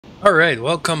Alright,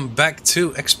 welcome back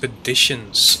to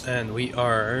Expeditions, and we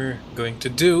are going to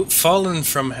do Fallen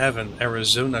from Heaven,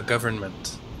 Arizona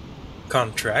Government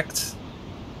contract.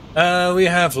 We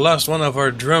have lost one of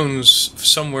our drones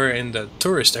somewhere in the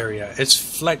tourist area. Its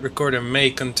flight recorder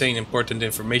may contain important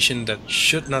information that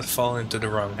should not fall into the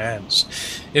wrong hands.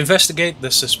 Investigate the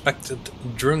suspected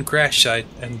drone crash site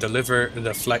and deliver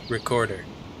the flight recorder.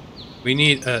 We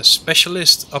need a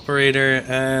specialist operator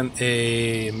and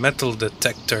a metal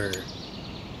detector.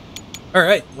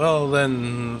 Alright, well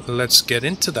then let's get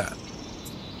into that.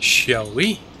 Shall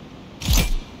we?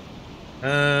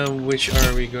 Which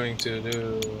are we going to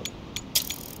do?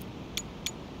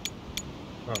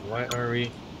 Oh, why are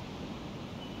we?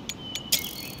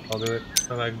 I'll do it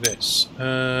like this.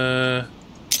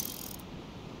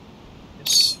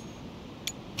 Yes.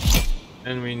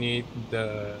 And we need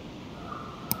the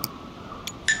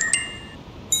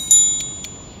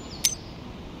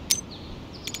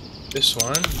this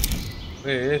one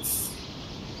with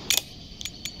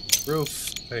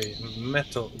roof a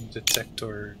metal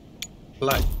detector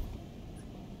light.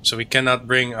 So we cannot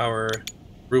bring our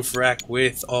roof rack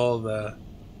with all the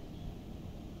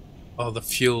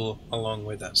fuel along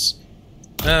with us.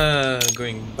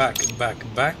 Going back.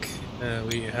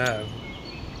 We have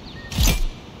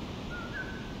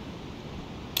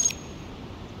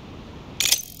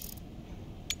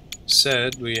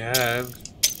said we have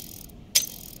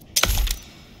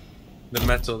the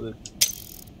metal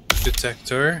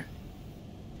detector.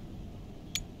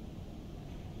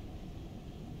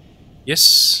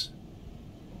 Yes.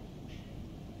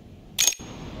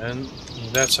 And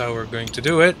that's how we're going to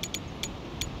do it.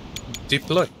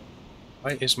 Deploy.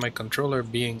 Why is my controller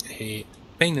being a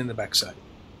pain in the backside?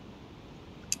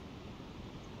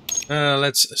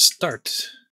 Let's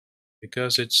start.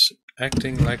 Because it's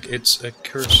acting like it's a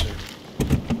cursor.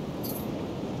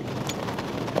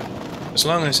 As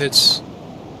long as it's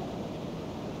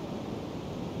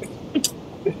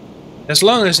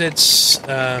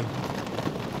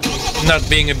not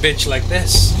being a bitch like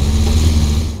this.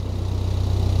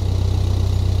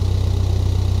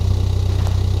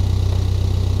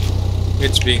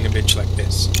 It's being a bitch like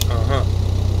this.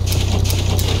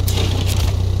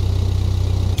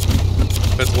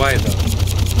 But why though?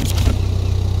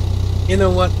 You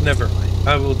know what? Never mind.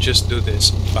 I will just do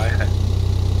this by hand.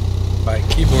 By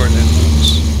keyboard and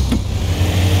mouse.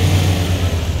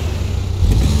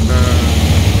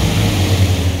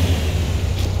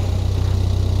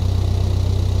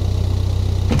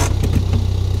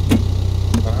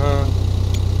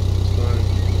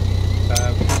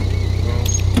 Tab.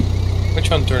 Which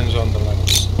one turns on the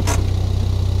lights?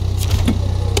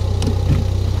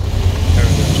 There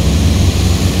we go.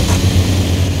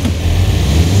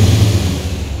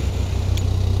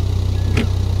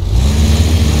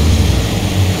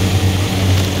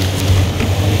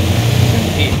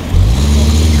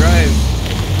 Drive.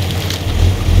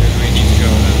 And we need to go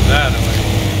that way.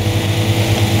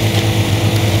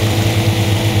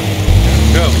 There we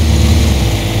go.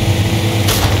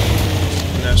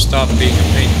 Now stop being a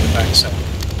pain in the backside.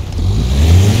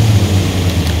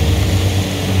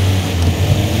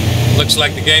 Looks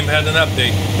like the game had an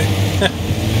update.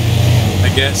 I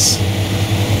guess.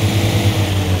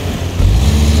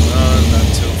 Oh, not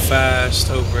too fast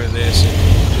over this. It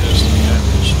will just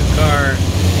damage the car.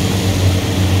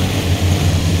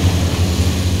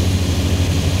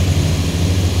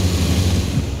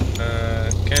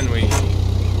 Can we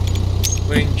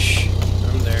winch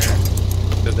from there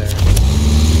to there?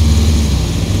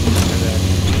 To there.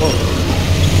 Whoa.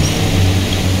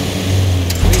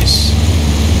 Please.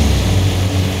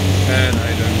 And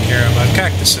I don't care about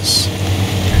cactuses.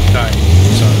 You're dying.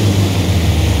 Sorry.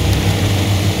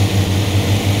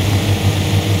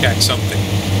 Cact something.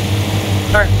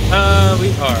 Alright, we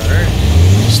are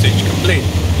stage complete.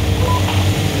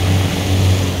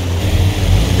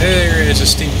 There is a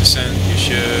steep descent. You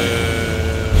should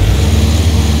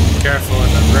be careful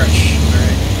and not rush.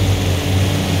 Alright.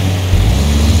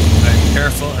 I'm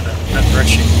careful and I'm not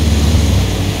rushing.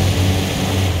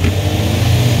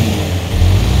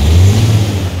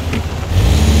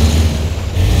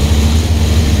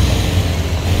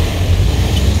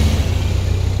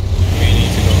 We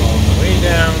need to go all the way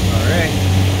down. Alright.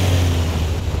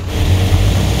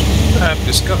 You have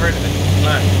discovered a new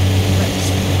land. Nice.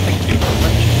 Thank you very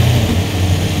much.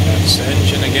 That's the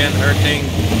engine again hurting.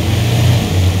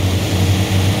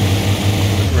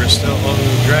 But we're still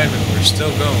all-wheel driving, we're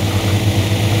still going.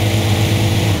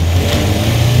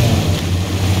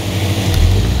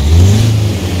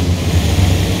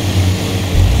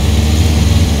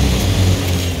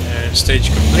 And stage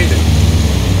completed.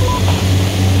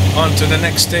 On to the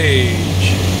next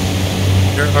stage.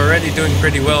 You're already doing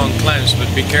pretty well on climbs,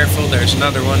 but be careful, there's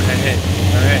another one ahead.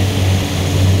 Alright.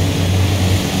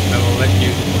 I will let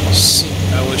you see.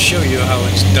 I will show you how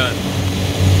it's done.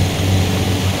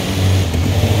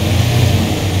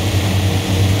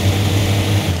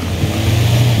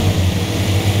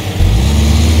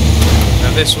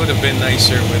 Now this would have been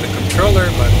nicer with a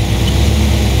controller, but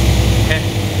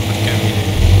what can we do?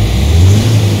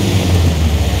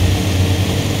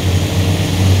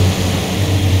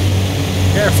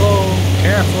 Careful,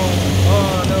 careful.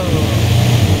 Oh no.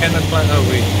 Cannot climb. Oh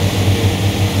wait.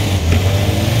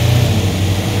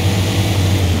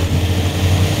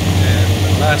 And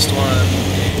the last one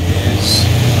is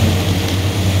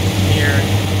here.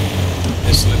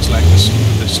 This looks like the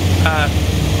smoothest path.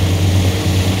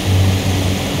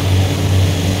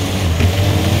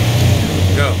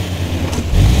 Go.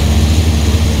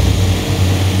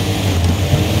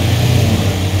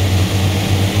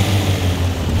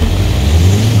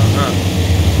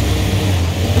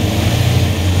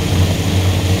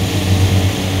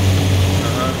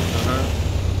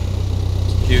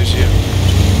 Excuse you.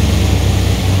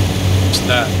 What's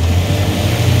that?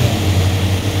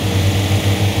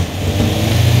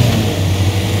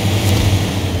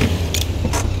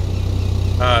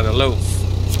 Ah, the loaf.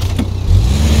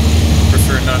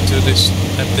 Prefer not to this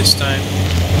at this time.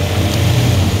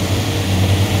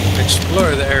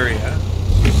 Explore the area.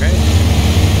 Okay.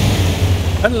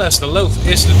 Unless the loaf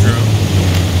is the drone.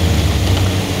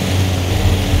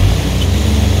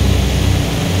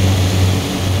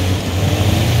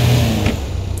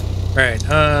 Right,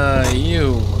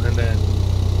 you, and then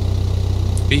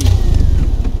B.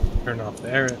 Turn off the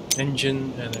air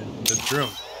engine, and then the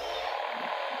drone.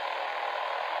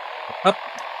 Up,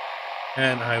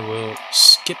 and I will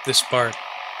skip this part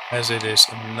as it is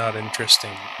not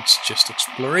interesting. It's just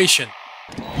exploration.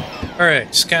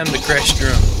 Alright, scan the crash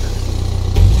drone.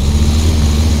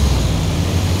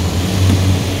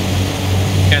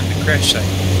 Scan the crash site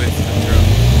with the drone.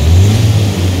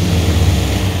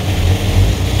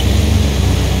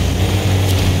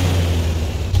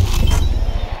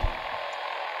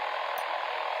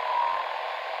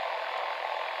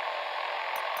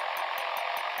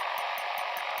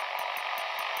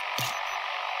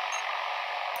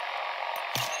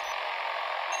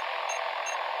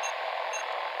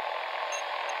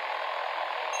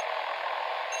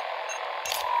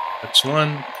 That's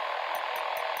one.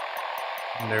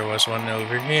 And there was one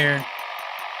over here.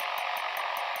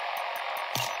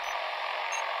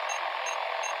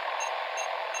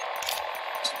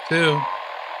 That's two.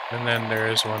 And then there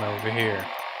is one over here.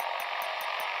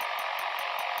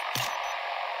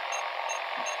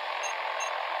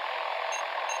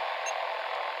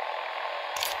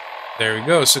 There we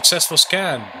go, successful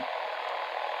scan.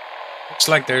 Looks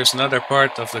like there's another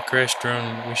part of the crash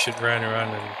drone we should run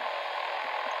around and...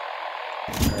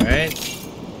 Alright,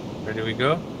 where do we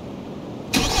go?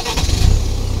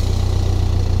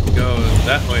 Go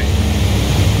that way.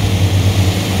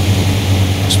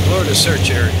 Explore the search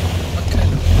area. What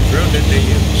kind of drone did they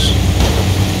use?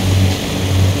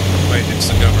 Wait, it's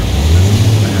the government.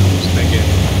 I get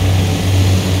it.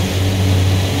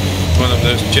 One of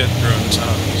those jet drones,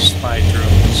 spy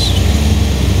drones.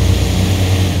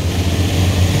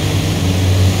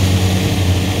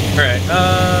 Alright,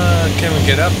 can we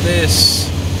get up this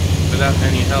without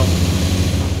any help?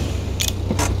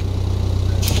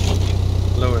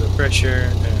 Lower the pressure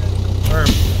and confirm.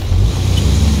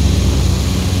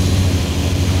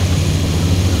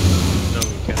 No,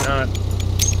 we cannot.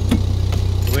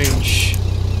 Winch.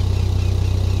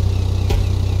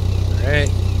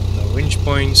 Alright, no winch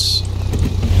points.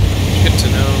 Good to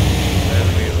know. Then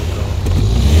we will go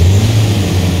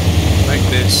like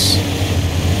this.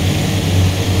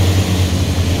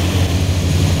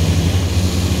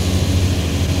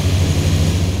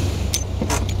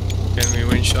 Can we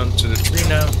winch onto the tree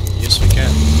now? Yes, we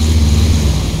can.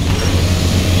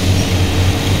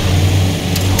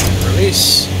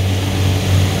 Release.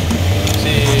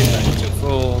 See, back to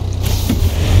full.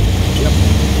 Yep.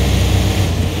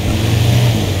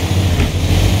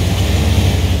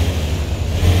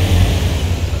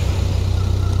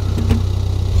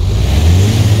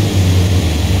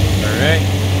 Alright.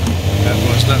 That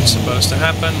was not supposed to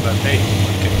happen, but hey,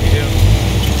 what can we do?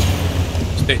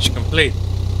 Stage complete.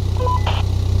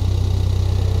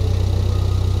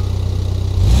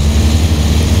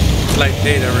 Flight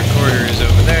data recorder is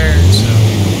over there, so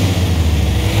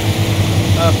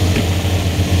up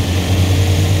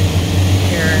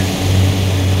here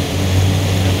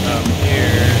and up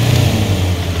here.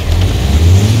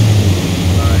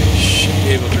 I should be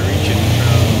able to reach it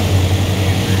from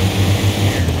here.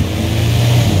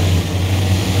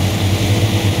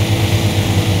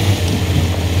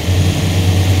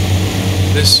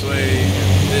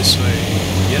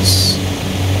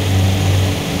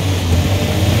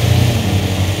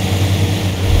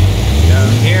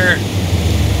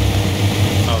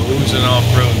 Who's an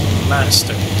off-road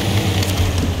master.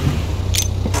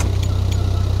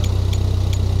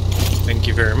 Thank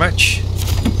you very much.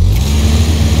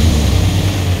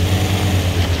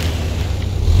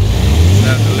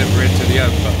 Now deliver it to the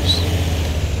outpost.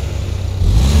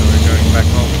 So we're going back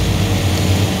home.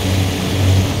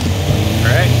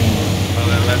 Alright, well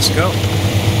then let's go.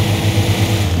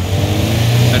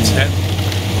 Let's head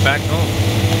back home.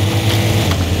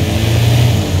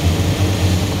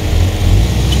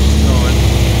 Going.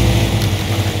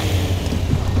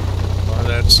 Oh,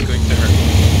 that's going to hurt.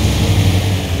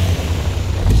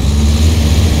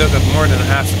 Took up more than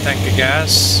half a tank of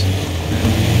gas.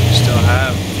 We still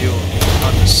have fuel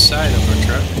on the side of our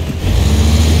truck.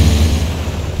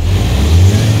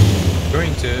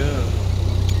 Going to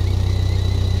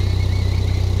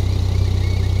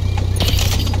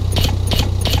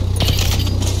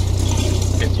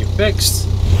get you fixed.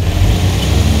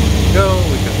 Go,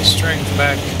 we got the strength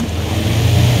back.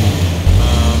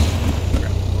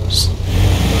 Crap, goes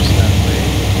that way.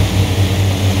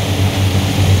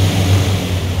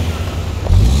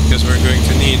 Because we're going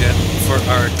to need it for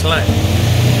our climb.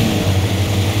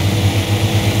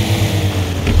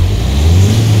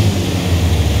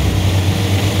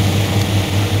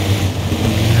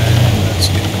 And let's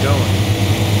get going.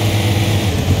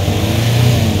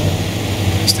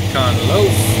 It's the con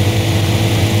loaf.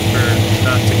 Or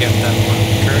not to get that one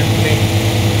currently.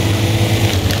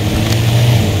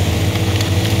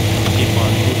 Keep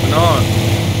on moving on.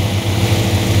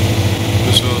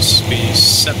 Those will be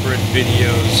separate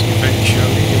videos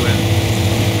eventually when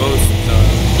both the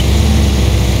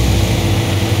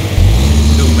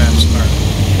two maps are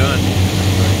done.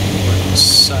 I'm going to work the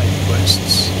side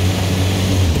quests.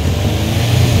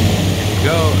 Here we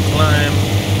go, climb.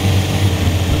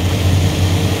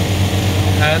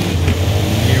 And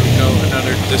here we go,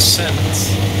 another descent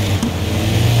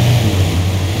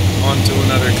onto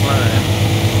another climb.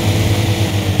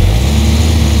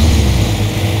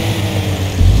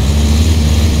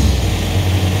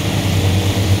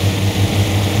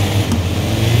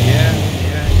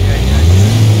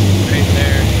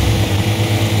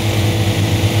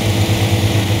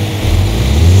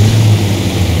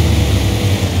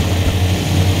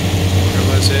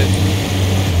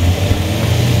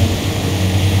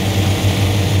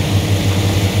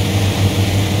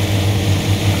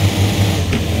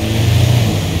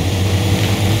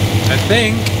 I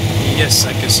think, yes,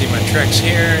 I can see my tracks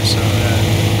here, so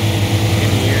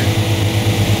in here,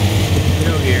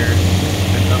 go here,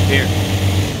 and up here.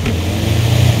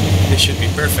 This should be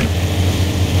perfect.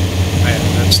 Oh yeah,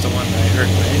 that's the one I heard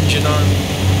my engine on.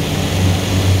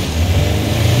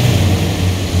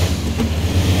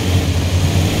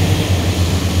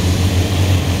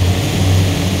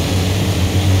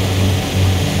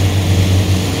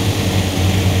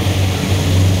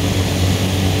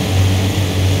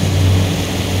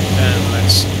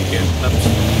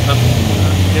 Up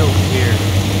hill here.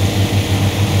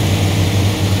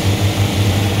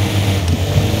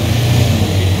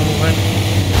 Keep moving.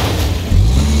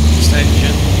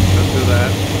 Extension. Don't do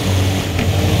that.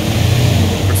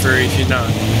 Prefer if you're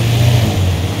not.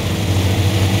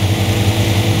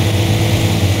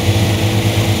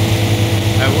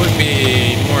 I would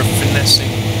be more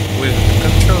finessing with the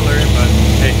controller, but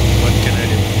hey, what can I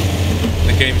do?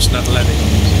 The game's not letting me.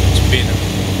 It's being a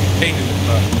pain in the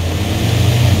butt.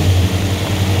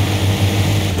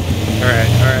 Alright.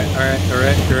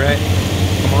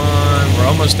 Come on, we're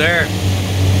almost there.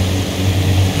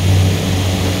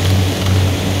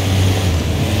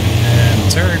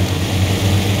 And turn.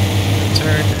 And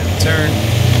turn, and turn.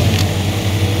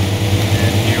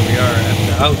 And here we are at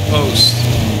the outpost.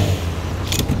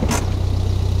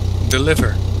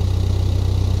 Deliver.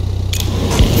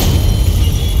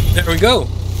 There we go.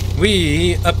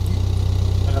 We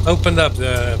opened up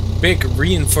the big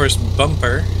reinforced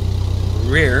bumper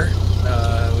rear.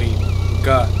 We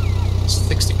got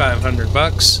 6,500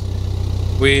 bucks.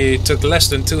 We took less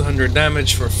than 200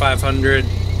 damage for 500,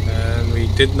 and we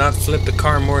did not flip the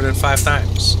car more than 5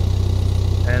 times.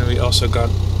 And we also got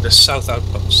the south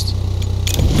outpost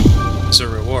as a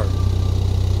reward.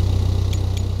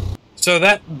 So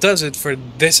that does it for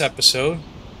this episode.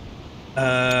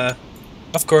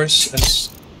 Of course, as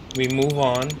we move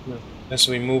along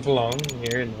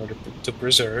here in order to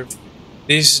preserve,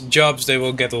 these jobs, they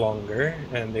will get longer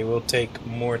and they will take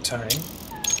more time.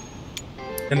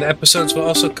 And the episodes will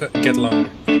also get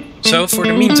longer. So for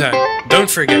the meantime, don't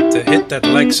forget to hit that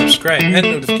like, subscribe, and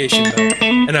notification bell.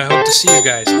 And I hope to see you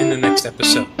guys in the next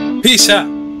episode. Peace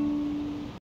out!